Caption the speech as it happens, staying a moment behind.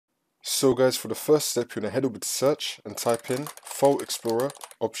So guys, for the first step, you're going to head over to search and type in File Explorer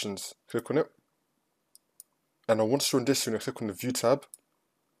Options. Click on it. And now once you're on this, you're going to click on the View tab.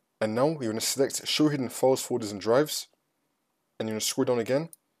 And now you're going to select Show Hidden Files, Folders and Drives. And you're going to scroll down again.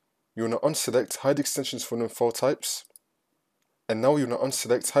 You're going to unselect Hide Extensions for known file types. And now you're going to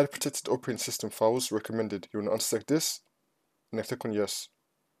unselect Hide Protected Operating System Files Recommended. You're going to unselect this. And then click on Yes.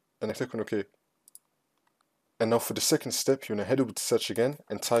 And then click on OK. And now for the second step, you're going to head over to search again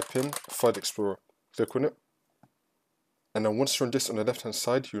and type in File Explorer. Click on it. And now once you're on this on the left hand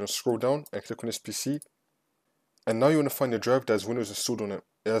side, you're going to scroll down and click on this PC. And now you're going to find the drive that has Windows installed on it.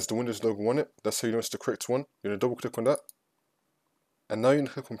 It has the Windows logo on it. That's how you know it's the correct one. You're going to double click on that. And now you're going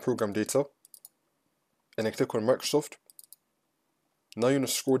to click on Program Data. And then click on Microsoft. Now you're going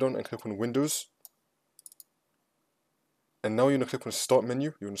to scroll down and click on Windows. And now you're going to click on Start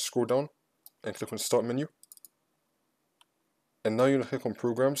Menu. You're going to scroll down and click on Start Menu. And now you're going to click on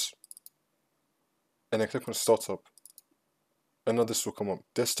Programs. And then click on Startup. And now this will come up,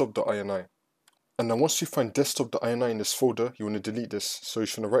 Desktop.ini. And now once you find Desktop.ini in this folder, you want to delete this. So you're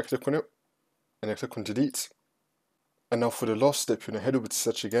going to right click on it. And then click on Delete. And now for the last step, you're going to head over to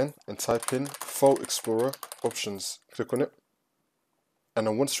search again and type in File Explorer Options. Click on it. And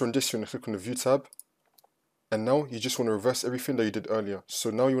now once you're on this, you're going to click on the View tab. And now you just want to reverse everything that you did earlier.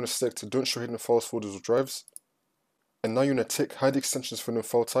 So now you want to select Don't Show Hidden Files, Folders or Drives. And now you're going to tick Hide Extensions for known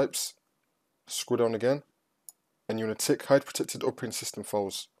file types. Scroll down again. And you're going to tick Hide Protected Operating System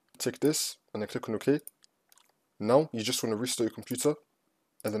Files. Tick this and then click on OK. Now you just want to restart your computer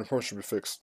and then the problem should be fixed.